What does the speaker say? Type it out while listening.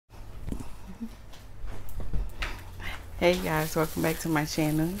Hey guys, welcome back to my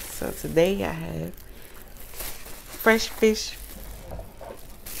channel. So today I have fresh fish.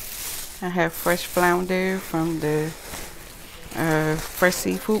 I have fresh flounder from the fresh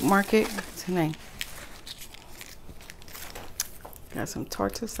seafood market tonight. Got some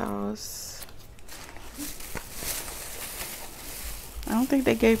tartar sauce. I don't think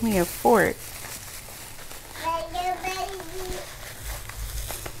they gave me a fork.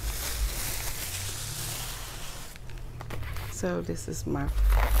 So this is my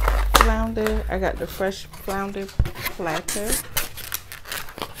flounder. I got the fresh flounder platter.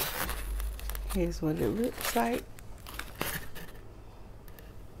 Here's what it looks like.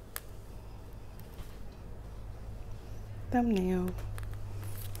 Thumbnail.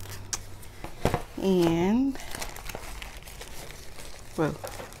 And, well,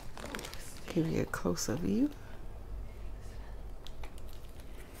 give you a closer view.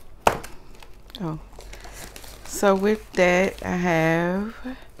 Oh. So with that, I have,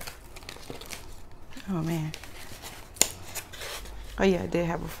 oh man, oh yeah, I did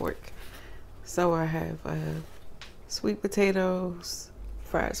have a fork. So I have sweet potatoes,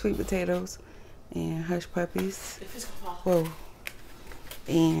 fried sweet potatoes, and hush puppies. Whoa,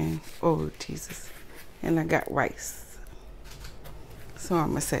 and oh Jesus, and I got rice. So I'm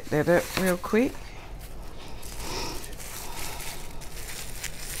gonna set that up real quick.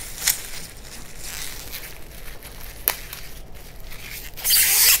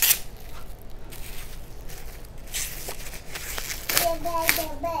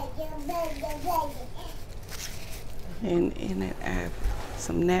 And in it I have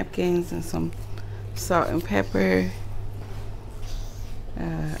some napkins and some salt and pepper.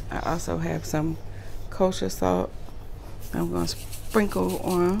 I also have some kosher salt I'm going to sprinkle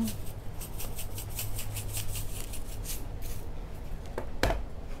on.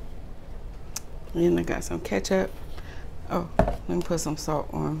 And I got some ketchup. Oh, let me put some salt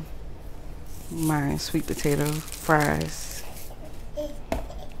on my sweet potato fries.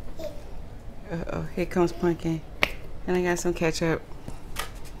 Uh-oh, here comes Pumpkin. And I got some ketchup.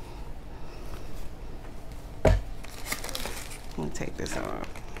 I'm gonna take this off.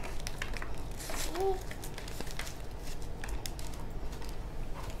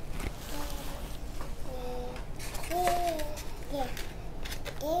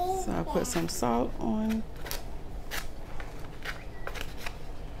 So I put some salt on.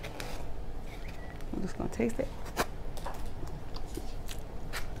 I'm just gonna taste it.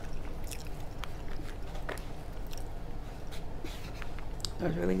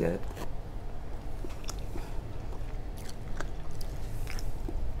 That's really good.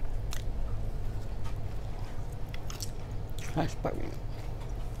 Hush puppy.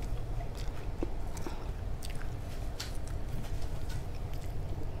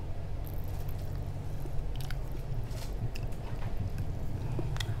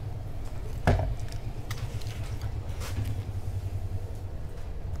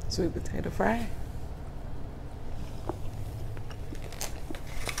 Sweet potato fry.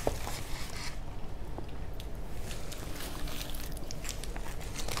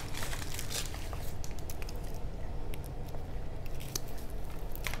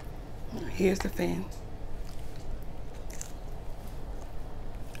 Here's the fan.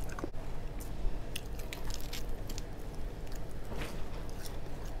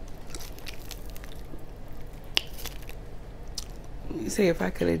 Let me see if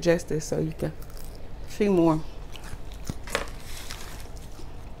I could adjust this so you can see more.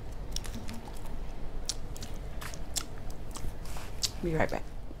 Be right back.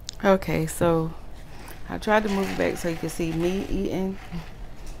 Okay, so I tried to move it back so you can see me eating.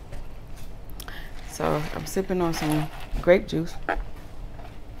 So I'm sipping on some grape juice. I'm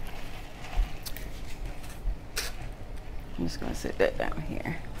just gonna sit that down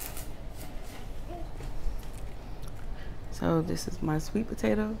here. So this is my sweet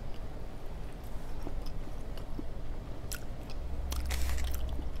potato.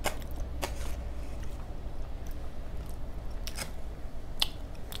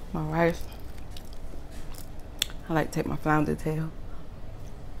 My rice. I like to take my flounder tail.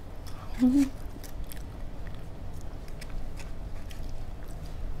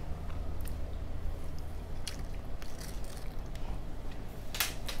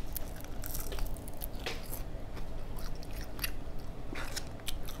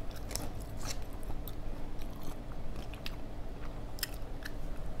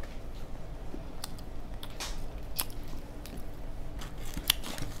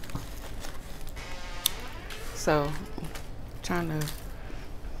 So, trying to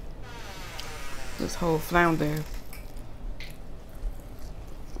this whole flounder.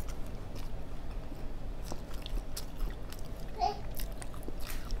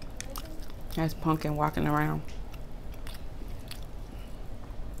 That's Pumpkin walking around.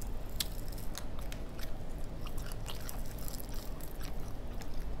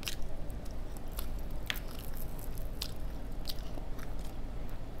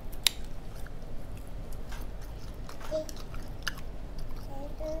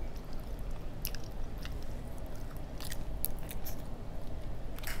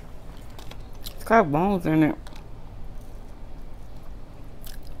 It's got bones in it.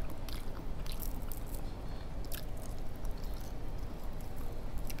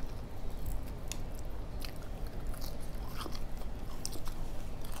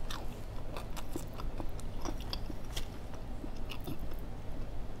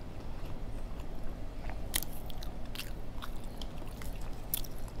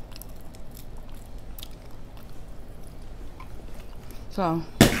 So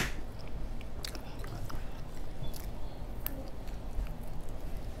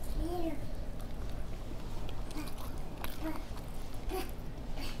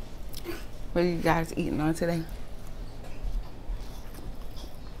what are you guys eating on today?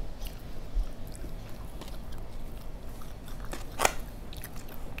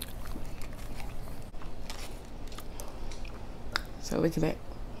 So look at that.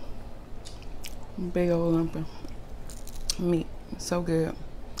 Big old lump of meat. So good.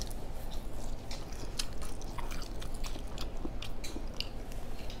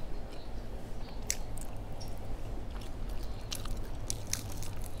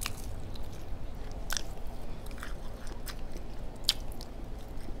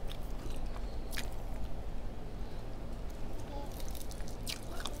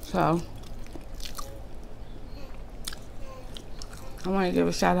 So I want to give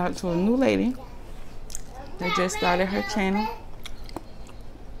a shout out to a new lady that just started her channel.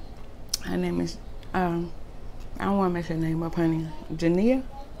 Her name is, I don't want to mess her name up, honey. Jania.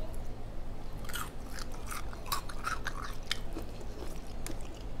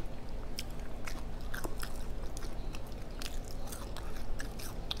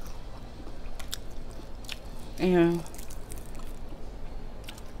 And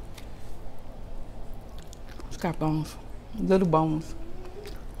it's got bones, little bones.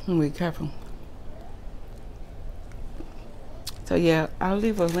 Be careful. So yeah, I'll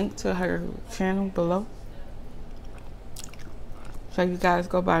leave a link to her channel below, so you guys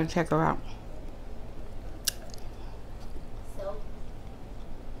go by and check her out.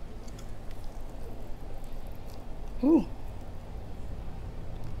 Ooh,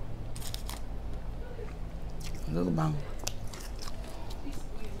 little bone.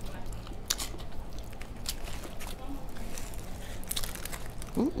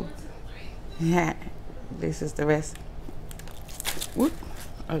 Ooh, yeah. This is the rest. Whoop,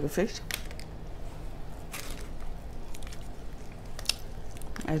 of the fish.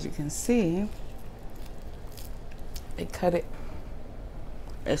 As you can see, they cut it.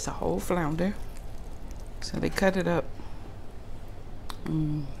 It's a whole flounder, so they cut it up.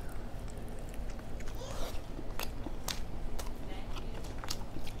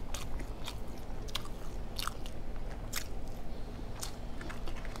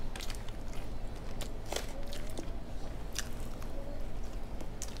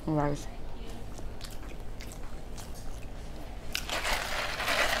 Rice.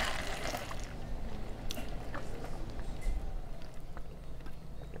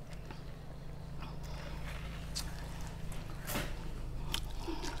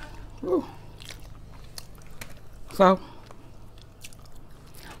 Ooh. So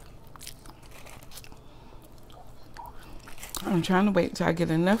I'm trying to wait till I get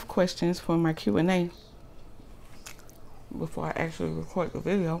enough questions for my Q&A before I actually record the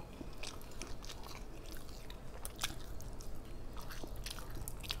video.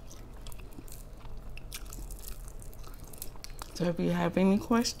 So if you have any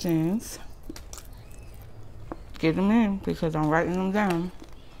questions, get them in, because I'm writing them down.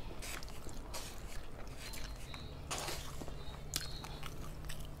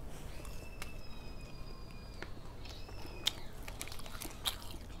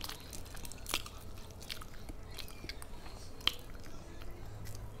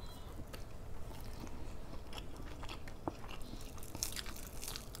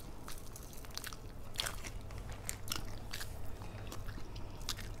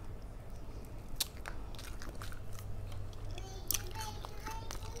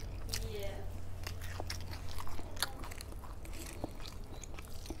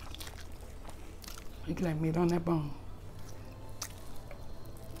 You can have meat on that bone.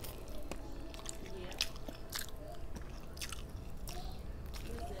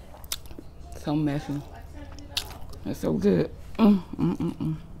 So messy. It's so good.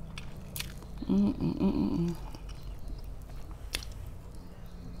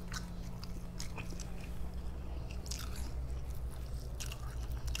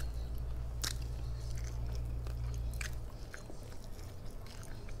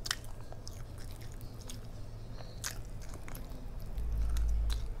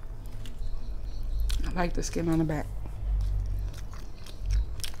 I like the skin on the back.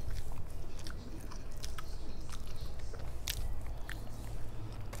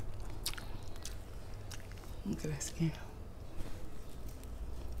 Look at that skin.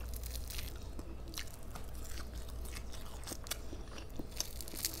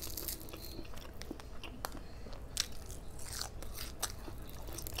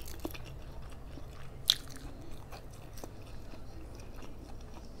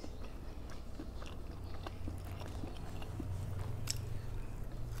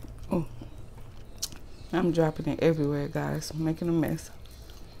 Oh, I'm dropping it everywhere, guys. I'm making a mess.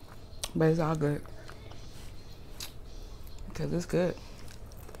 But it's all good. Because it's good.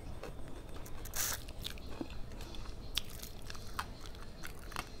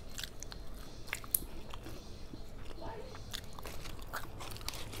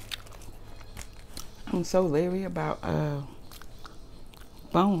 I'm so leery about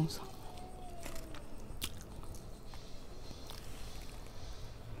bones.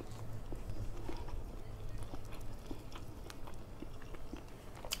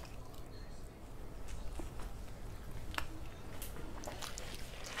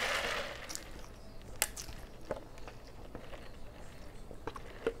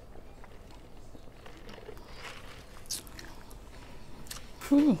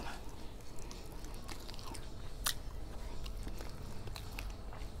 Whew.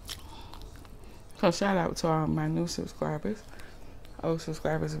 So shout out to all my new subscribers, old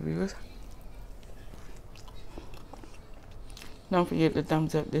subscribers and viewers. Don't forget to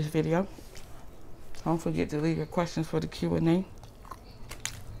thumbs up this video. Don't forget to leave your questions for the Q&A.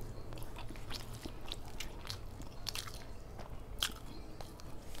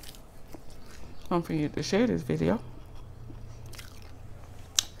 Don't forget to share this video.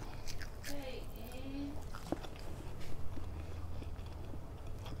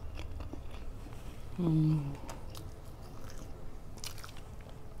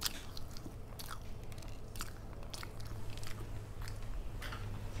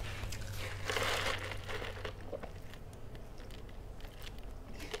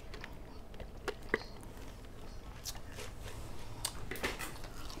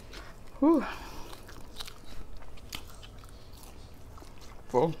 Whew.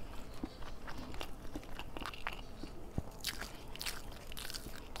 Full.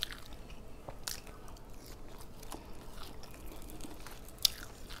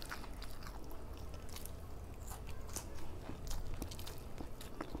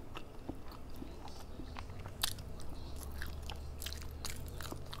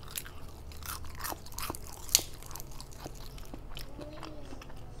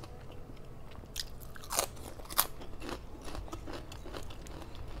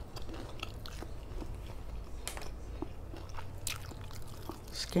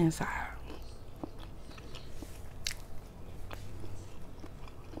 Skin side.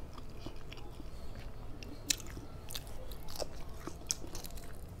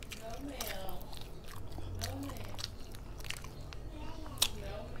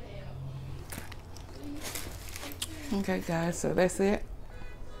 Okay, guys, so that's it.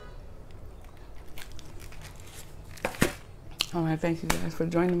 I want to thank you guys for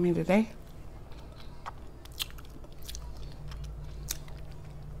joining me today.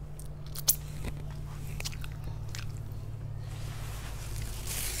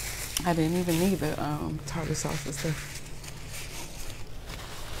 I didn't even need the tartar sauce and stuff.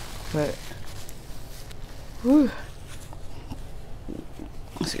 But, whew,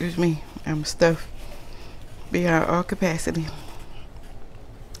 excuse me, I'm stuffed beyond all capacity.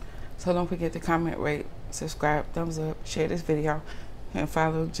 So don't forget to comment, rate, subscribe, thumbs up, share this video, and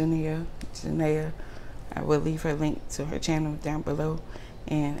follow Janea. I will leave her link to her channel down below,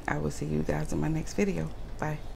 and I will see you guys in my next video. Bye.